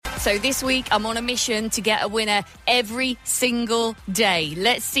So this week, I'm on a mission to get a winner every single day.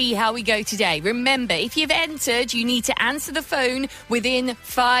 Let's see how we go today. Remember, if you've entered, you need to answer the phone within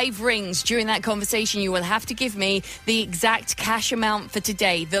 5 rings. During that conversation, you will have to give me the exact cash amount for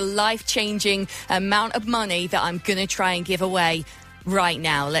today, the life-changing amount of money that I'm going to try and give away right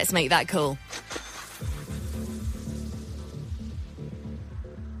now. Let's make that call.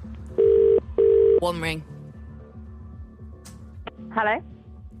 One ring. Hello?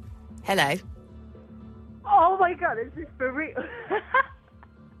 Hello. Oh my God, is this for real?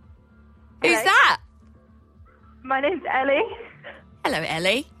 Who's Hello? that? My name's Ellie. Hello,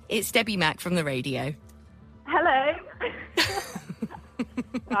 Ellie. It's Debbie Mack from the radio. Hello.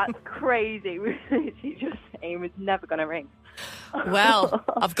 That's crazy. She just saying it was never going to ring. Well,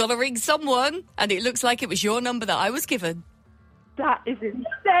 I've got to ring someone, and it looks like it was your number that I was given. That is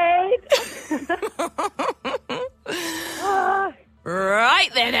insane. Right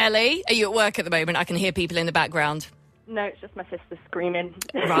then, Ellie. Are you at work at the moment? I can hear people in the background. No, it's just my sister screaming.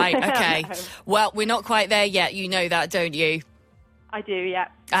 Right, okay. Well, we're not quite there yet. You know that, don't you? I do, yeah.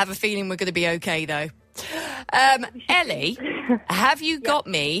 I have a feeling we're going to be okay, though. Ellie, have you got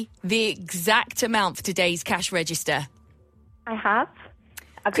me the exact amount for today's cash register? I have.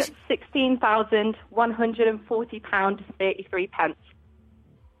 I've got £16,140.33.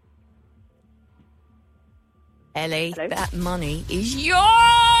 Ellie, Hello? that money is yours!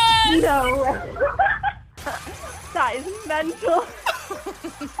 No. That is mental. What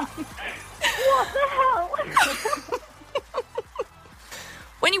the hell?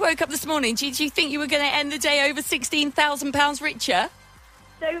 When you woke up this morning, did you think you were going to end the day over £16,000 richer?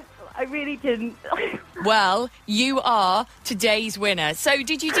 No, I really didn't. Well, you are today's winner. So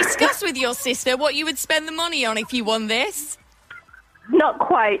did you discuss with your sister what you would spend the money on if you won this? Not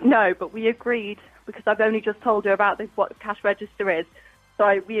quite, no, but we agreed, because I've only just told her about what the cash register is.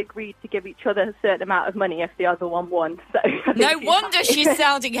 So we agreed to give each other a certain amount of money if the other one won. So no wonder she's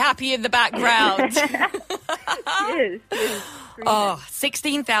sounding happy in the background. She is. Oh,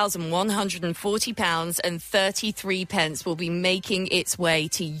 £16,140.33 will be making its way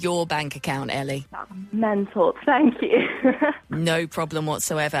to your bank account, Ellie. That's mental. Thank you. No problem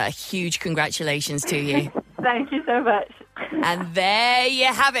whatsoever. A huge congratulations to you. Thank you so much. And there you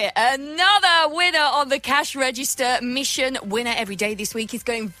have it. Another winner on the cash register mission. Winner every day this week is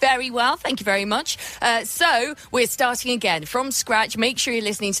going very well. Thank you very much. So we're starting again from scratch. Make sure you're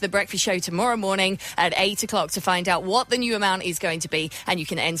listening to The Breakfast Show tomorrow morning at 8 o'clock to find out what the new amount is going to be. And you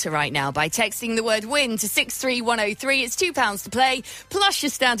can enter right now by texting the word WIN to 63103. It's £2 to play, plus your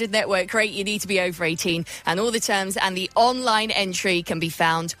standard network rate. You need to be over 18. And all the terms and the online entry can be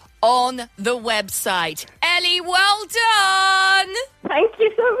found on the website. Ellie, well done! Thank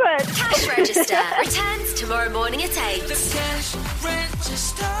you so much. Cash Register returns tomorrow morning at 8. The Cash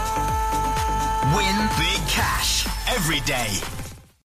Register. Win big cash every day.